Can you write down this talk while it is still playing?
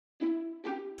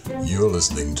You're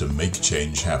listening to Make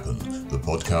Change Happen, the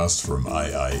podcast from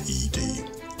IIED.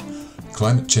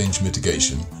 Climate change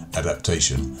mitigation,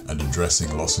 adaptation, and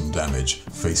addressing loss and damage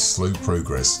face slow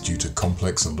progress due to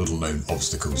complex and little-known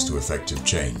obstacles to effective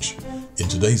change. In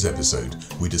today's episode,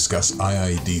 we discuss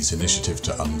IIED's initiative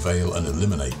to unveil and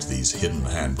eliminate these hidden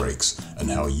handbrakes and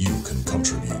how you can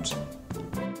contribute.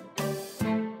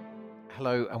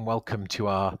 Hello and welcome to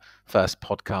our first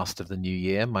podcast of the new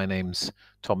year. My name's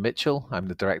Tom Mitchell. I'm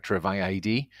the director of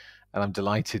IIED, and I'm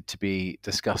delighted to be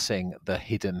discussing the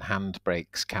Hidden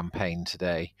Handbrakes campaign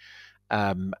today.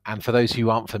 And for those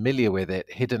who aren't familiar with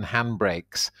it, hidden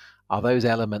handbrakes are those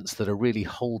elements that are really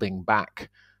holding back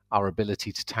our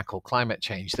ability to tackle climate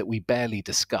change that we barely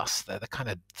discuss. They're the kind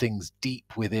of things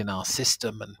deep within our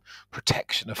system and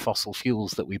protection of fossil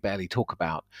fuels that we barely talk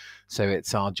about. So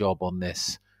it's our job on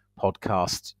this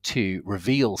podcast to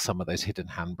reveal some of those hidden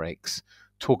handbrakes,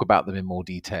 talk about them in more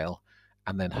detail,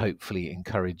 and then hopefully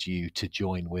encourage you to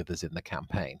join with us in the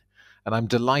campaign. And I'm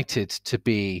delighted to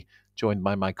be joined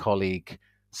by my colleague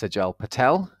Sejal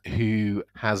Patel, who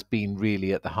has been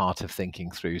really at the heart of thinking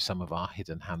through some of our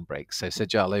hidden handbrakes. So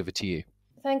Sejal, over to you.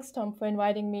 Thanks, Tom, for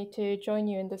inviting me to join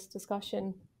you in this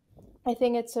discussion. I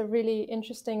think it's a really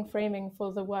interesting framing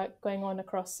for the work going on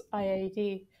across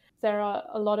IIED. There are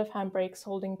a lot of handbrakes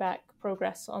holding back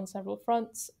progress on several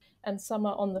fronts, and some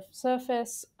are on the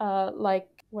surface, like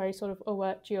very sort of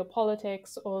overt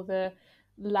geopolitics or the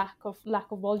lack of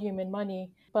volume in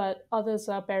money, but others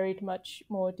are buried much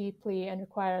more deeply and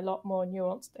require a lot more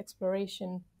nuanced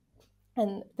exploration.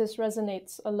 And this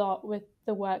resonates a lot with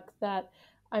the work that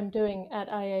I'm doing at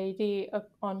IIED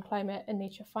on climate and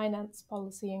nature finance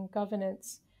policy and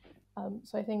governance.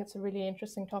 So I think it's a really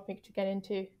interesting topic to get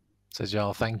into.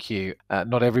 Sejal, thank you.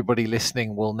 Not everybody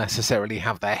listening will necessarily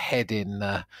have their head in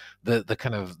the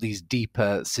kind of these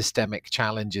deeper systemic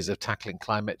challenges of tackling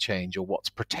climate change or what's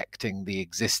protecting the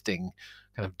existing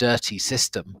kind of dirty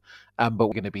system. But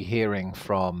we're going to be hearing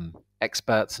from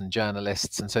experts and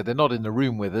journalists, and so they're not in the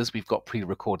room with us. We've got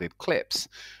pre-recorded clips,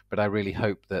 but I really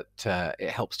hope that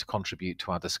it helps to contribute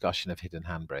to our discussion of hidden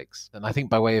handbrakes. And I think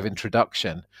by way of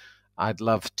introduction, I'd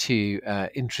love to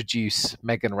introduce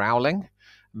Megan Rowling.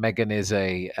 Megan is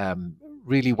a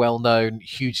really well-known,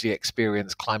 hugely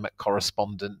experienced climate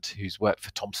correspondent who's worked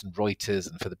for Thomson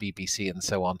Reuters and for the BBC and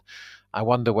so on. I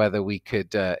wonder whether we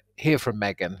could hear from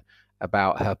Megan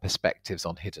about her perspectives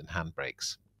on hidden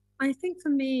handbrakes. I think for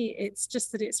me, it's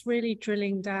just that it's really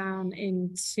drilling down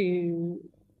into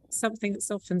something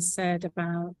that's often said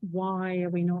about why are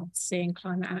we not seeing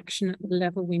climate action at the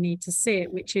level we need to see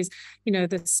it, which is,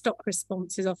 the stock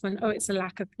response is often, it's a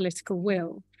lack of political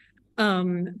will.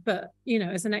 But,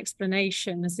 as an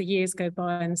explanation, as the years go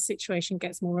by and the situation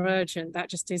gets more urgent, that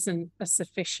just isn't a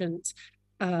sufficient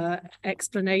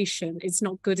explanation. It's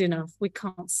not good enough. We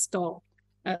can't stop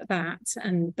at that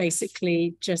and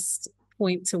basically just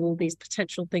point to all these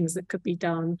potential things that could be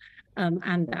done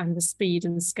and the speed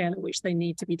and scale at which they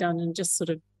need to be done, and just sort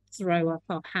of throw up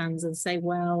our hands and say,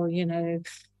 well,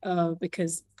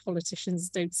 because politicians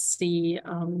don't see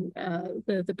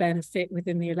the benefit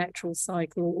within the electoral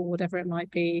cycle or whatever it might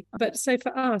be. But so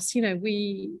for us,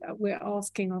 we're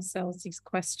asking ourselves these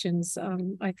questions,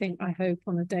 I hope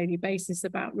on a daily basis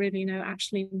about really,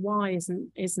 actually why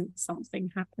isn't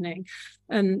something happening?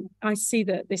 And I see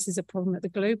that this is a problem at the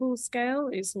global scale.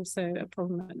 It's also a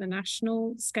problem at the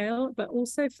national scale, but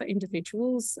also for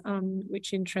individuals,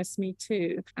 which interests me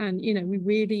too. And, we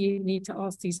really need to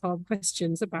ask these hard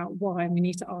questions about why, and we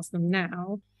need to ask them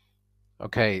now.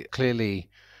 Okay, clearly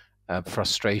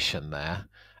frustration there.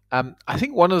 I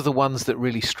think one of the ones that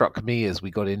really struck me as we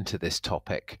got into this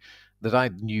topic that I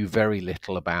knew very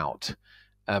little about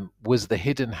was the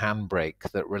hidden handbrake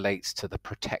that relates to the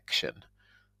protection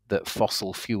that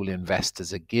fossil fuel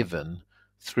investors are given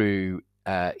through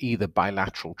either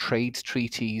bilateral trade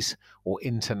treaties or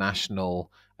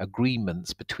international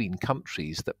agreements between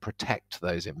countries that protect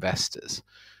those investors.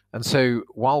 And so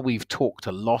while we've talked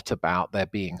a lot about there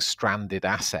being stranded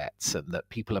assets and that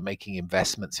people are making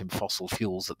investments in fossil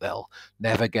fuels that they'll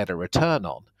never get a return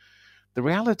on, the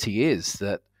reality is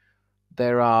that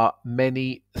there are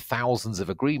many thousands of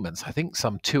agreements, I think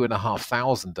some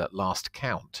 2,500 at last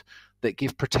count, that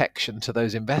give protection to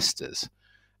those investors.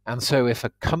 And so if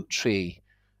a country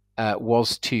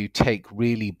was to take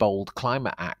really bold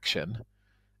climate action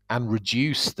and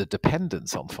reduce the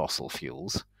dependence on fossil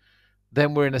fuels,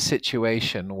 then we're in a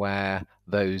situation where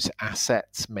those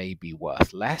assets may be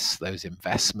worth less, those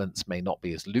investments may not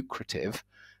be as lucrative,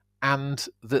 and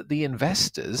that the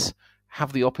investors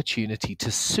have the opportunity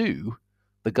to sue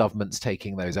the governments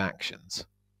taking those actions.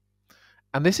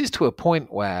 And this is to a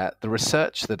point where the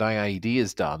research that IIED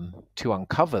has done to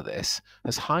uncover this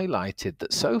has highlighted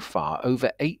that so far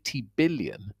over 80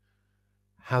 billion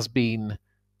has been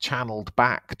channeled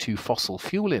back to fossil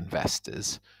fuel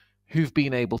investors who've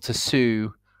been able to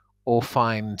sue or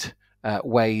find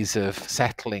ways of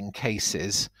settling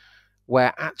cases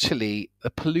where actually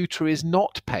the polluter is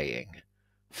not paying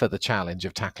for the challenge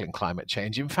of tackling climate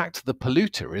change. In fact, the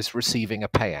polluter is receiving a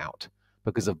payout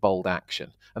because of bold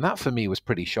action. And that for me was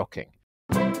pretty shocking.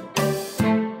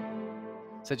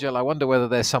 So, Jill, I wonder whether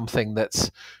there's something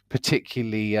that's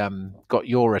particularly got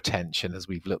your attention as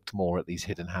we've looked more at these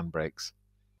hidden handbrakes.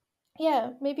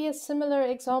 Yeah, maybe a similar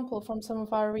example from some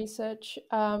of our research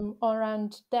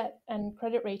around debt and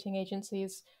credit rating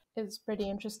agencies is pretty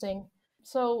interesting.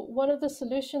 So, one of the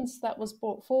solutions that was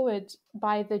brought forward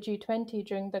by the G20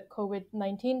 during the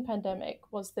COVID-19 pandemic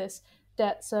was this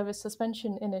debt service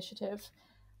suspension initiative.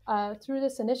 Through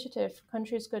this initiative,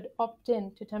 countries could opt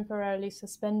in to temporarily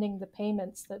suspending the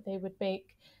payments that they would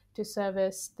make to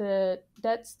service the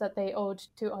debts that they owed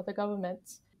to other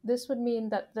governments. This would mean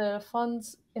that the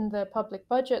funds in the public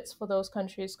budgets for those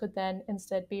countries could then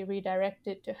instead be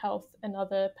redirected to health and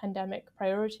other pandemic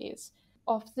priorities.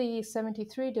 Of the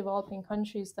 73 developing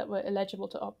countries that were eligible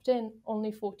to opt in,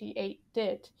 only 48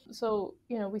 did. So,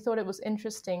 we thought it was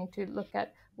interesting to look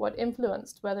at what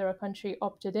influenced whether a country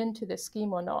opted into this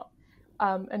scheme or not.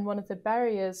 And one of the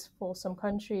barriers for some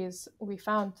countries we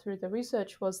found through the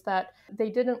research was that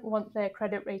they didn't want their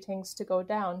credit ratings to go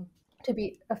down, to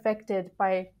be affected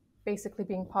by basically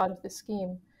being part of the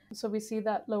scheme. So we see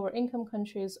that lower income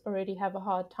countries already have a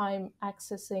hard time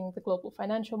accessing the global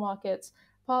financial markets,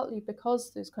 partly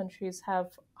because these countries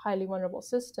have highly vulnerable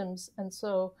systems, and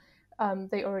so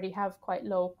they already have quite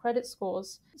low credit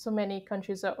scores. So many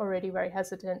countries are already very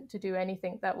hesitant to do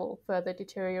anything that will further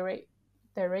deteriorate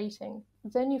their rating.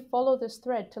 Then you follow this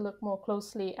thread to look more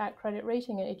closely at credit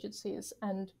rating agencies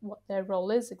and what their role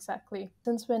is exactly.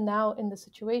 Since we're now in the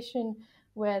situation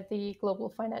where the global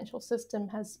financial system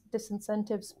has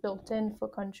disincentives built in for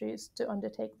countries to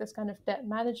undertake this kind of debt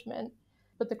management,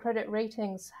 but the credit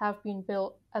ratings have been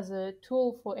built as a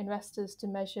tool for investors to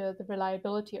measure the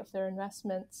reliability of their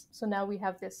investments. So now we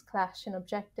have this clash in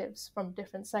objectives from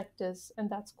different sectors,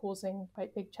 and that's causing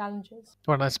quite big challenges.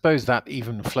 Well, and I suppose that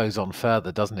even flows on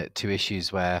further, doesn't it, to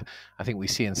issues where I think we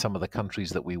see in some of the countries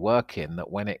that we work in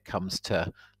that when it comes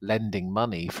to lending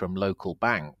money from local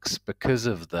banks, because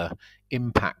of the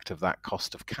impact of that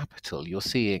cost of capital, you're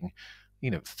seeing,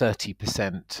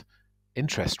 30%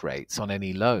 interest rates on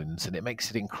any loans, and it makes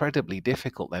it incredibly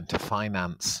difficult then to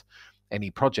finance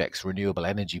any projects, renewable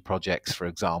energy projects, for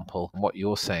example. And what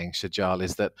you're saying, Sejal,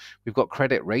 is that we've got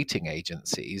credit rating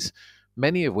agencies,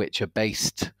 many of which are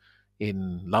based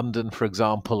in London, for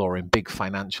example, or in big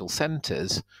financial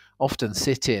centres, often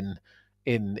sit in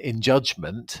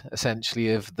judgment, essentially,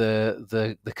 of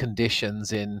the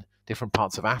conditions in different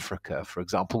parts of Africa, for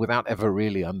example, without ever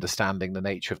really understanding the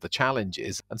nature of the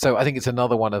challenges. And so I think it's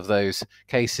another one of those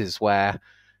cases where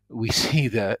we see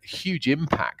the huge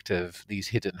impact of these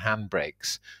hidden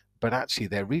handbrakes, but actually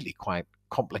they're really quite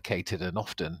complicated and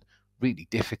often really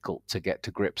difficult to get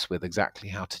to grips with exactly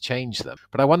how to change them.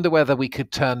 But I wonder whether we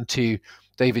could turn to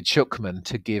David Shukman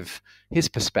to give his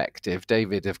perspective.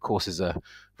 David, of course, is a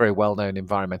very well-known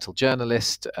environmental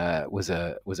journalist, was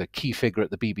a key figure at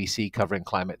the BBC covering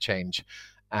climate change,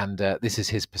 and this is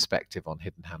his perspective on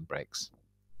hidden handbrakes.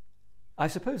 I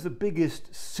suppose the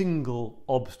biggest single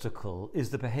obstacle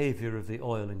is the behaviour of the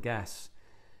oil and gas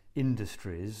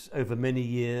industries over many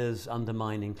years,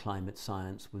 undermining climate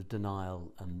science with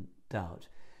denial and doubt.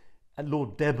 And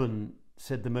Lord Debon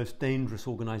said the most dangerous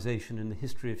organisation in the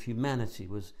history of humanity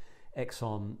was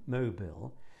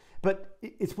ExxonMobil. But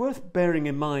it's worth bearing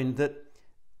in mind that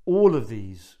all of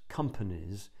these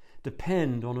companies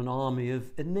depend on an army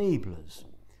of enablers: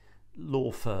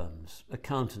 law firms,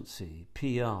 accountancy,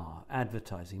 PR,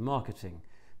 advertising, marketing,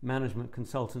 management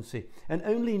consultancy. And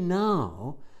only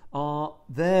now are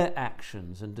their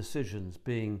actions and decisions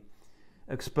being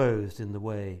exposed in the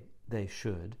way they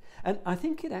should. And I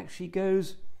think it actually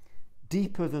goes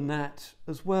deeper than that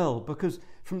as well, because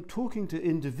from talking to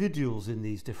individuals in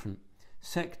these different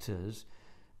sectors,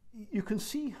 you can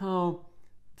see how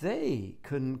they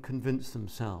can convince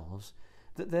themselves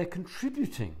that they're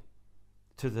contributing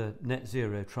to the net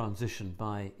zero transition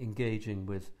by engaging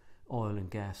with oil and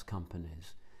gas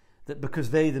companies. That because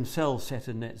they themselves set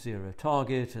a net zero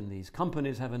target and these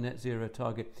companies have a net zero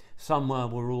target, somewhere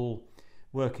we're all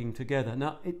working together.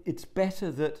 Now, it's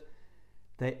better that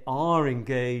they are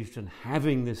engaged and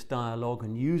having this dialogue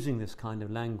and using this kind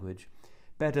of language.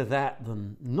 Better that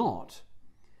than not.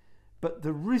 But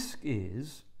the risk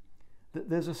is that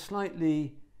there's a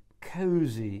slightly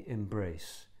cosy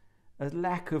embrace, a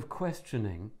lack of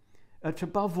questioning, which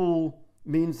above all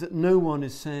means that no one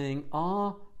is saying,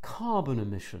 are carbon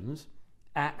emissions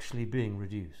actually being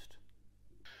reduced?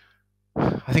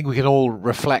 I think we can all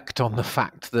reflect on the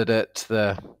fact that at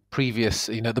the previous,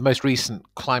 the most recent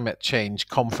climate change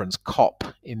conference, COP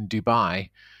in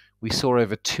Dubai, we saw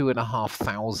over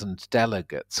 2,500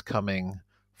 delegates coming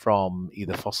from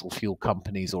either fossil fuel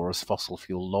companies or as fossil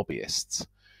fuel lobbyists,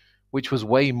 which was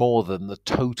way more than the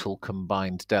total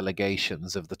combined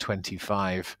delegations of the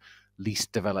 25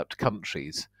 least developed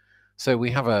countries. So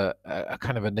we have a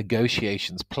kind of a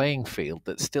negotiations playing field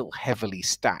that's still heavily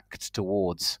stacked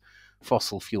towards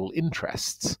fossil fuel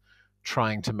interests,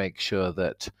 trying to make sure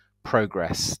that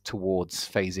progress towards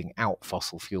phasing out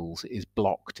fossil fuels is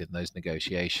blocked in those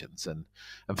negotiations. And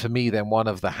for me, then, one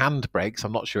of the handbrakes,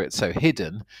 I'm not sure it's so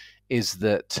hidden, is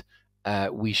that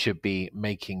we should be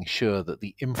making sure that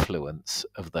the influence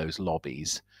of those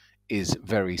lobbies is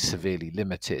very severely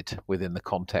limited within the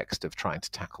context of trying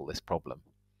to tackle this problem.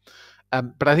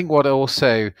 But I think what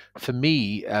also, for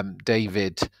me,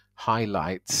 David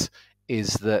highlights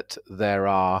is that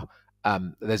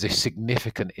there's a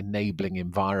significant enabling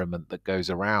environment that goes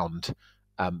around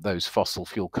those fossil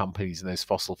fuel companies and those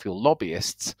fossil fuel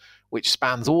lobbyists, which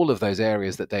spans all of those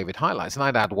areas that David highlights. And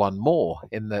I'd add one more,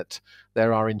 in that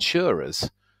there are insurers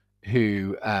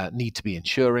who need to be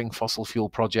insuring fossil fuel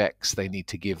projects. They need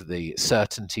to give the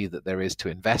certainty that there is to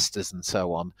investors and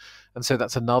so on. And so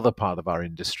that's another part of our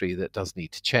industry that does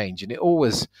need to change. And it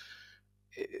always,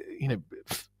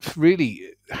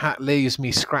 really leaves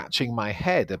me scratching my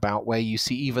head about where you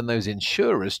see even those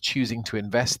insurers choosing to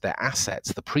invest their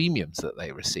assets, the premiums that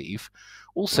they receive,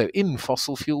 also in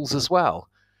fossil fuels as well,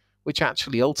 which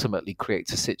actually ultimately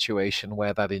creates a situation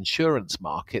where that insurance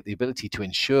market, the ability to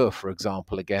insure, for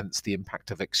example, against the impact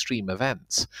of extreme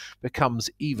events, becomes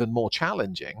even more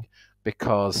challenging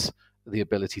because the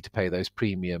ability to pay those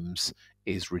premiums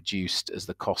is reduced as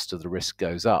the cost of the risk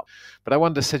goes up. But I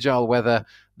wonder, Sejal, whether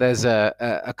there's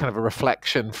a kind of a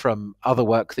reflection from other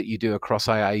work that you do across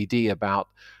IIED about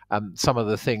some of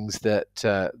the things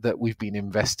that we've been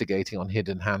investigating on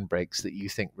hidden handbrakes that you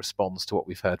think responds to what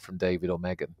we've heard from David or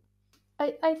Megan.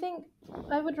 I think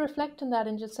I would reflect on that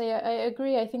and just say I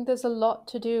agree. I think there's a lot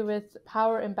to do with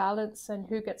power imbalance and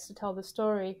who gets to tell the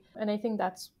story. And I think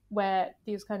that's where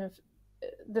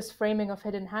this framing of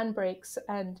hidden handbrakes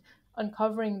and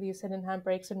uncovering these hidden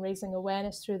handbrakes and raising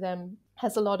awareness through them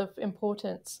has a lot of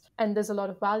importance. And there's a lot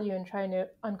of value in trying to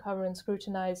uncover and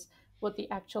scrutinize what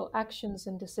the actual actions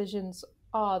and decisions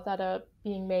are that are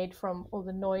being made from all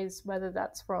the noise, whether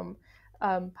that's from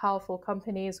powerful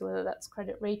companies, whether that's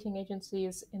credit rating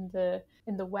agencies in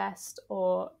the West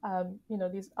or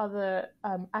these other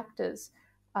actors.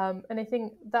 And I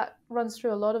think that runs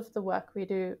through a lot of the work we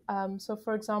do. So,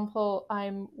 for example,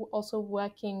 I'm also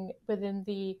working within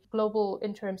the Global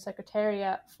Interim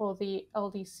Secretariat for the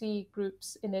LDC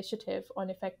Group's initiative on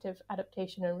effective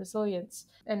adaptation and resilience.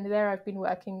 And there I've been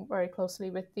working very closely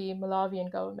with the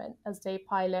Malawian government as they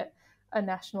pilot a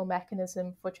national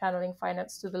mechanism for channeling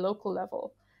finance to the local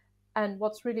level. And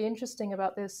what's really interesting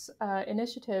about this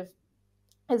initiative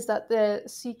is that they're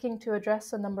seeking to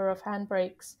address a number of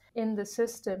handbrakes in the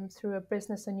system through a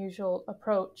business unusual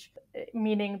approach,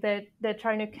 meaning that they're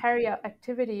trying to carry out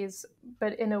activities,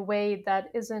 but in a way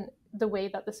that isn't the way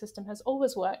that the system has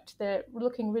always worked. They're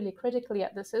looking really critically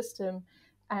at the system,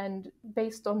 and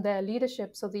based on their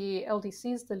leadership, so the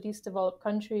LDCs, the least developed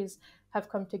countries, have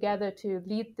come together to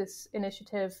lead this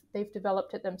initiative. They've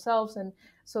developed it themselves, and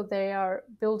so they are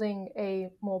building a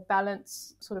more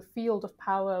balanced sort of field of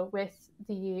power with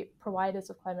the providers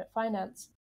of climate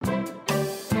finance.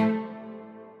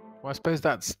 Well, I suppose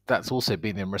that's also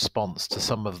been in response to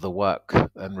some of the work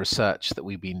and research that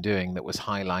we've been doing that was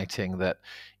highlighting that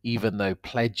even though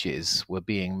pledges were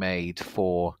being made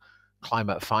for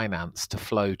climate finance to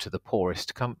flow to the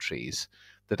poorest countries,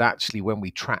 that actually when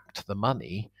we tracked the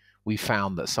money, we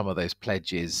found that some of those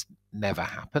pledges never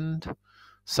happened.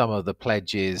 Some of the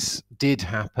pledges did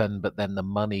happen, but then the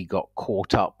money got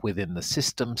caught up within the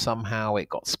system somehow. It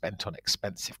got spent on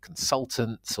expensive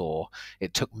consultants, or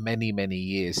it took many, many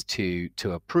years to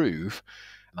approve.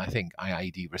 And I think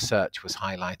IIED research was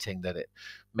highlighting that it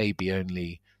maybe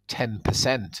only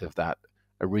 10% of that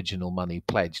original money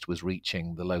pledged was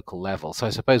reaching the local level. So I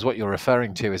suppose what you're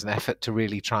referring to is an effort to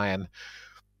really try and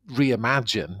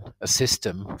reimagine a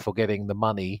system for getting the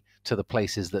money to the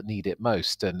places that need it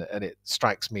most. And it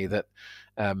strikes me that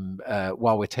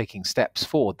while we're taking steps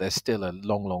forward, there's still a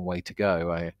long, long way to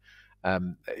go.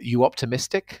 You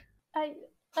optimistic?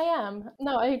 I am.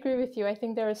 No, I agree with you. I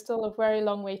think there is still a very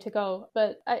long way to go.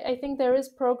 But I think there is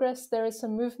progress, there is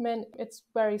some movement. It's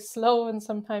very slow and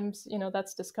sometimes,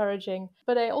 that's discouraging.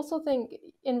 But I also think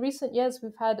in recent years,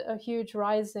 we've had a huge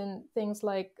rise in things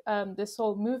like this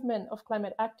whole movement of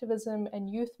climate activism and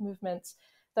youth movements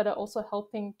that are also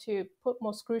helping to put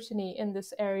more scrutiny in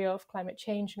this area of climate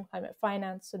change and climate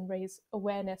finance and raise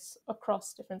awareness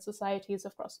across different societies,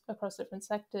 across different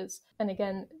sectors. And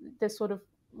again, this sort of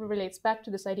relates back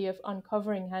to this idea of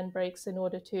uncovering handbrakes in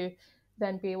order to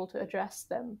then be able to address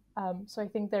them. So I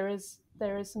think there is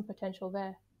some potential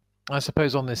there. I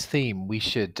suppose on this theme, we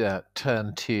should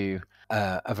turn to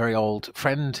a very old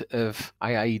friend of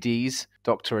IIED's,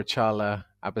 Dr. Achala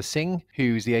Abeysinghe,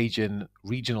 who's the Asian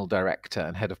Regional Director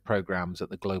and Head of Programs at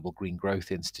the Global Green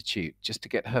Growth Institute, just to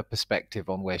get her perspective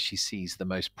on where she sees the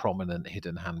most prominent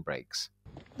hidden handbrakes.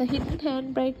 The hidden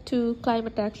handbrake to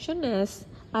climate action, as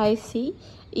I see,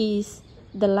 is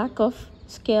the lack of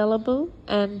scalable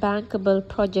and bankable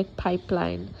project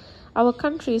pipeline. Our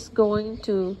country is going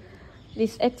to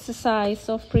this exercise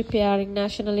of preparing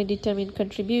nationally determined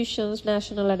contributions,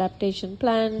 national adaptation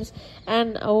plans,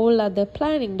 and all other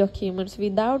planning documents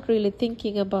without really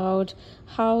thinking about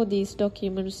how these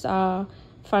documents are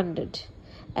funded.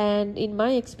 And in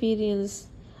my experience,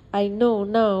 I know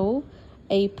now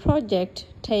a project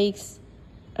takes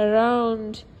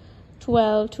around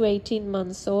 12 to 18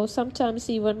 months, or sometimes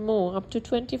even more, up to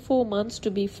 24 months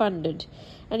to be funded.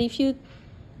 And if you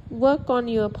work on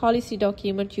your policy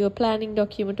document, your planning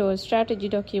document, or a strategy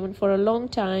document for a long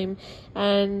time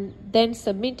and then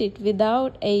submit it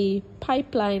without a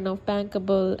pipeline of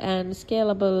bankable and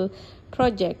scalable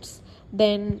projects,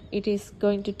 then it is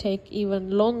going to take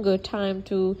even longer time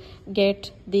to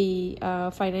get the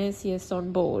financiers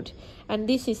on board. And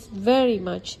this is very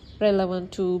much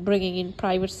relevant to bringing in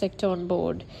private sector on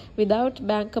board. Without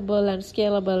bankable and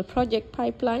scalable project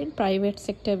pipeline, private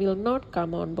sector will not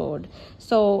come on board.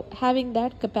 So having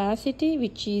that capacity,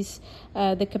 which is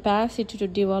the capacity to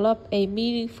develop a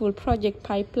meaningful project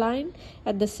pipeline,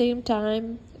 at the same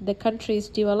time the countries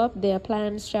develop their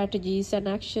plans, strategies and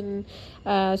action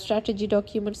strategy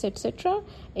documents, etc.,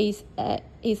 is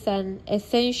an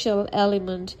essential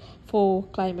element for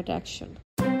climate action.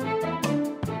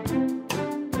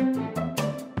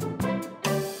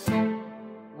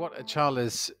 What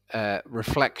Achala's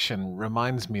reflection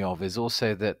reminds me of is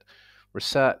also that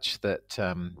research that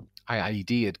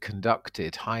IIED had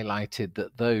conducted highlighted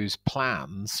that those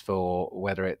plans for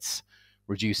whether it's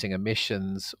reducing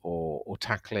emissions or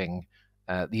tackling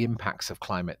the impacts of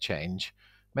climate change,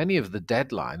 many of the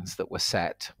deadlines that were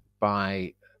set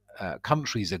by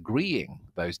countries agreeing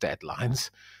those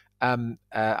deadlines,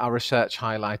 our research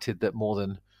highlighted that more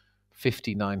than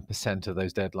 59% of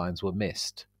those deadlines were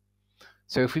missed.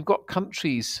 So if we've got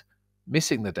countries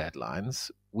missing the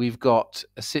deadlines, we've got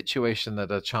a situation that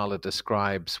Achala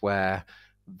describes where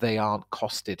they aren't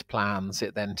costed plans.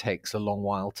 It then takes a long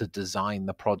while to design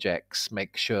the projects,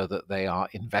 make sure that they are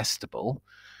investable.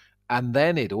 And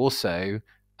then it also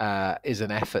is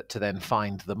an effort to then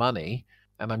find the money.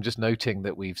 And I'm just noting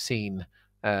that we've seen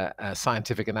a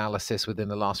scientific analysis within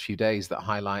the last few days that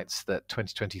highlights that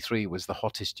 2023 was the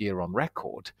hottest year on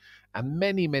record, and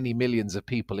many, many millions of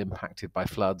people impacted by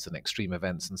floods and extreme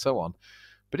events and so on.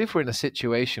 But if we're in a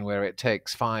situation where it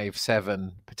takes 5,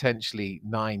 7, potentially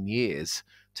 9 years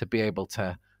to be able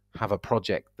to have a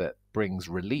project that brings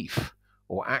relief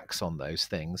or acts on those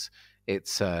things,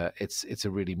 it's a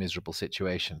really miserable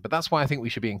situation. But that's why I think we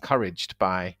should be encouraged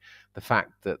by the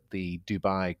fact that the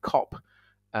Dubai COP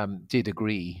did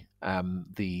agree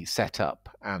the setup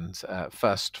and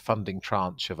first funding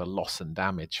tranche of a loss and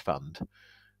damage fund,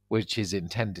 which is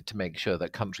intended to make sure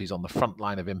that countries on the front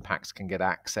line of impacts can get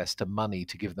access to money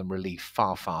to give them relief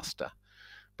far faster.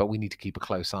 But we need to keep a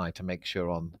close eye to make sure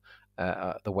on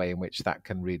the way in which that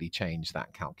can really change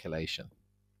that calculation.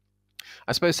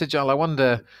 I suppose, Sejal, I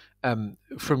wonder,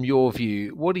 from your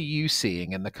view, what are you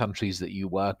seeing in the countries that you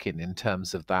work in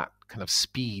terms of that kind of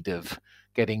speed of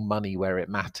getting money where it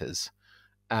matters?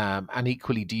 And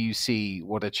equally, do you see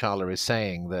what Achala is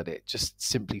saying, that it just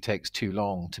simply takes too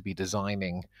long to be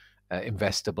designing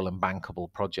investable and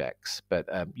bankable projects? But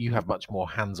you have much more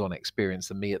hands-on experience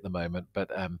than me at the moment.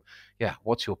 But yeah,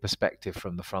 what's your perspective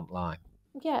from the front line?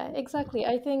 Yeah, exactly.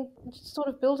 I think sort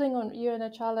of building on you and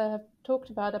Achala have talked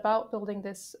about building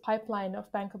this pipeline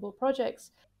of bankable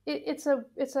projects. It's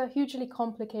a hugely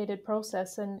complicated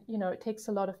process, and it takes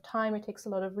a lot of time, it takes a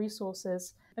lot of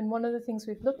resources. And one of the things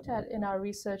we've looked at in our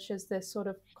research is this sort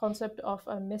of concept of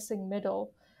a missing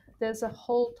middle. There's a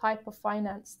whole type of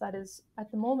finance that is at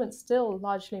the moment still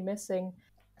largely missing.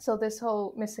 So this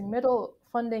whole missing middle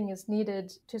funding is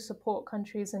needed to support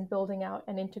countries in building out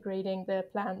and integrating their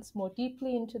plans more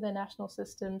deeply into their national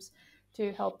systems,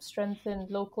 to help strengthen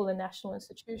local and national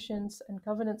institutions and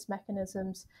governance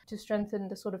mechanisms, to strengthen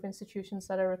the sort of institutions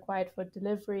that are required for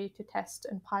delivery, to test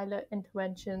and pilot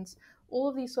interventions, all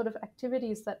of these sort of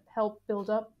activities that help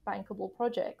build up bankable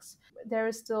projects. There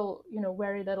is still,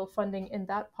 very little funding in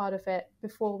that part of it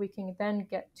before we can then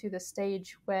get to the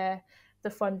stage where the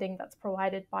funding that's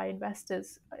provided by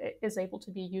investors is able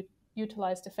to be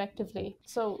utilized effectively.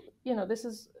 So, this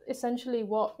is essentially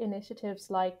what initiatives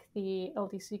like the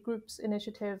LDC Group's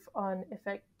initiative on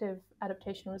effective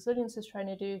adaptation and resilience is trying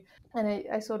to do. And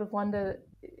I sort of wonder,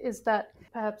 is that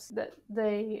perhaps that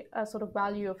the sort of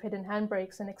value of hidden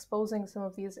handbrakes and exposing some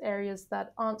of these areas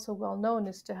that aren't so well known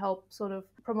is to help sort of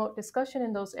promote discussion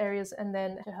in those areas and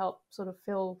then to help sort of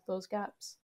fill those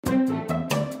gaps.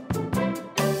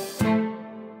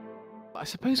 I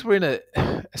suppose we're in a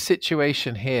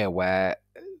situation here where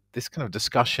this kind of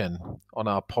discussion on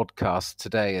our podcast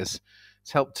today has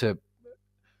helped to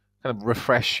kind of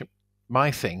refresh my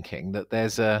thinking that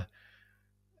there's a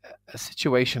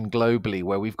situation globally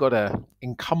where we've got a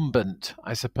incumbent,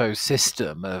 I suppose,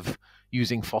 system of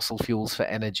using fossil fuels for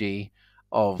energy,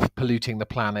 of polluting the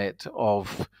planet,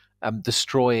 of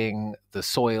destroying the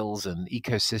soils and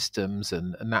ecosystems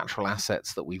and natural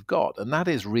assets that we've got. And that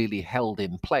is really held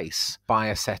in place by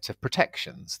a set of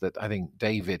protections that I think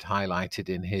David highlighted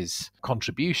in his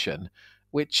contribution,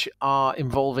 which are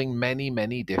involving many,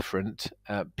 many different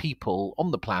people on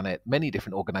the planet, many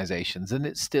different organizations, and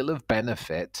it's still of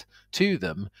benefit to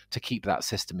them to keep that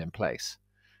system in place.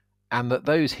 And that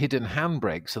those hidden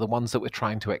handbrakes are the ones that we're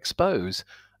trying to expose,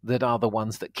 that are the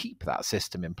ones that keep that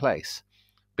system in place.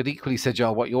 But equally,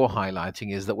 Sejal, what you're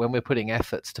highlighting is that when we're putting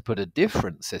efforts to put a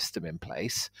different system in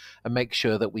place and make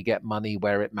sure that we get money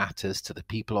where it matters to the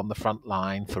people on the front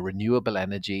line for renewable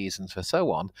energies and for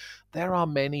so on, there are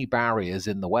many barriers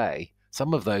in the way.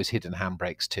 Some of those hidden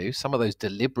handbrakes too, some of those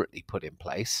deliberately put in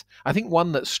place. I think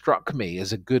one that struck me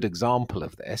as a good example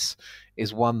of this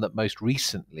is one that most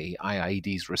recently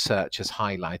IIED's research has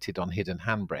highlighted on hidden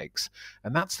handbrakes,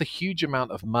 and that's the huge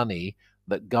amount of money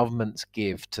that governments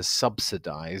give to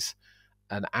subsidize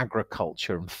an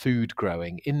agriculture and food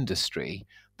growing industry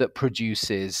that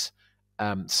produces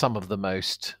some of the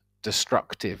most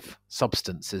destructive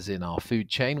substances in our food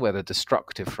chain, whether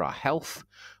destructive for our health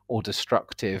or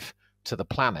destructive to the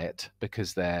planet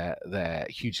because they're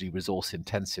hugely resource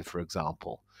intensive, for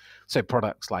example. So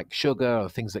products like sugar or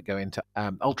things that go into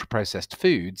ultra processed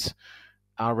foods,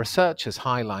 our research has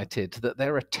highlighted that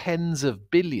there are tens of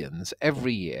billions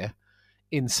every year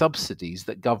in subsidies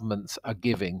that governments are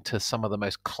giving to some of the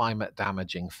most climate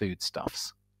damaging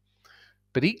foodstuffs.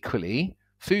 But equally,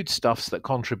 foodstuffs that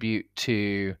contribute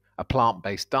to a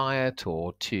plant-based diet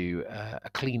or to a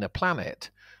cleaner planet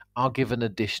are given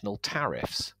additional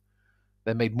tariffs.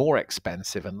 They're made more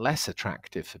expensive and less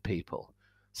attractive for people.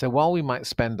 So while we might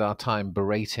spend our time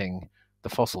berating the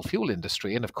fossil fuel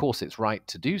industry, and of course it's right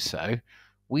to do so,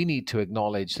 we need to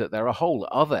acknowledge that there are whole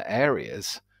other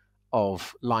areas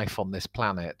of life on this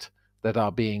planet that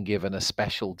are being given a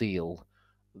special deal,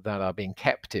 that are being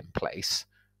kept in place,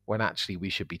 when actually we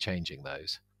should be changing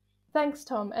those. Thanks,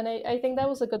 Tom. And I think that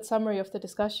was a good summary of the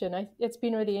discussion. It's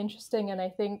been really interesting. And I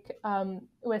think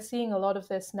we're seeing a lot of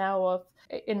this now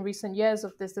in recent years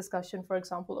of this discussion, for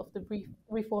example, of the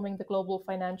reforming the global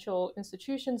financial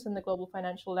institutions and the global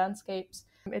financial landscapes.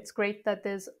 It's great that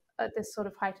there's this sort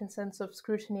of heightened sense of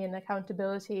scrutiny and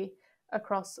accountability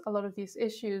across a lot of these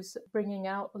issues, bringing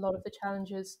out a lot of the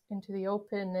challenges into the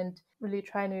open and really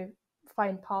trying to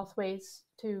find pathways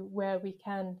to where we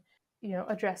can,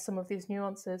 address some of these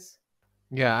nuances.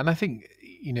 Yeah, and I think,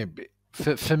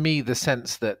 for me, the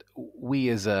sense that we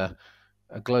as a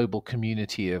global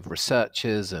community of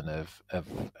researchers and of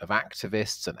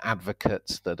activists and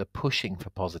advocates that are pushing for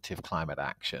positive climate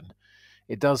action,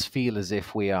 it does feel as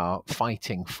if we are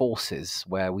fighting forces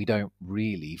where we don't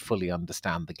really fully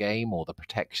understand the game or the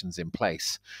protections in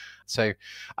place. So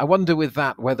I wonder with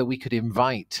that whether we could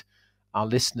invite our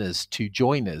listeners to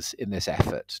join us in this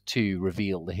effort to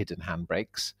reveal the hidden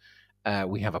handbrakes.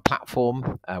 We have a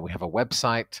platform, we have a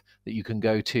website that you can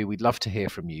go to. We'd love to hear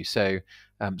from you. So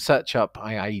search up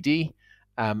IIED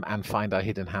and find our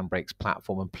Hidden Handbrakes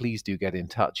platform. And please do get in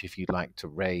touch if you'd like to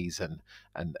raise and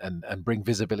bring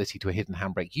visibility to a hidden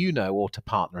handbrake or to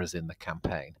partner us in the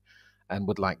campaign. And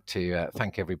would like to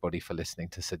thank everybody for listening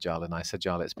to Sejal and I.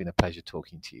 Sejal, it's been a pleasure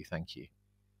talking to you. Thank you.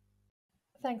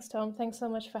 Thanks, Tom. Thanks so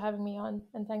much for having me on.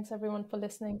 And thanks everyone for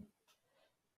listening.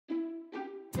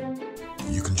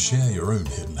 You can share your own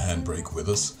hidden handbrake with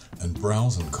us and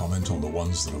browse and comment on the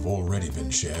ones that have already been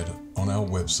shared on our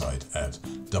website at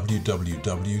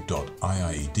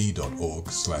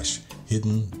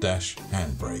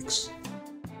www.iied.org/hidden-handbrakes.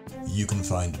 You can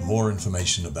find more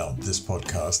information about this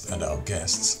podcast and our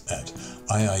guests at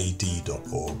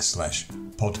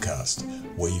iied.org/podcast,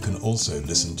 where you can also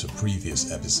listen to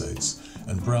previous episodes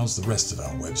and browse the rest of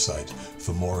our website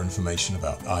for more information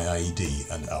about IIED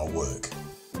and our work.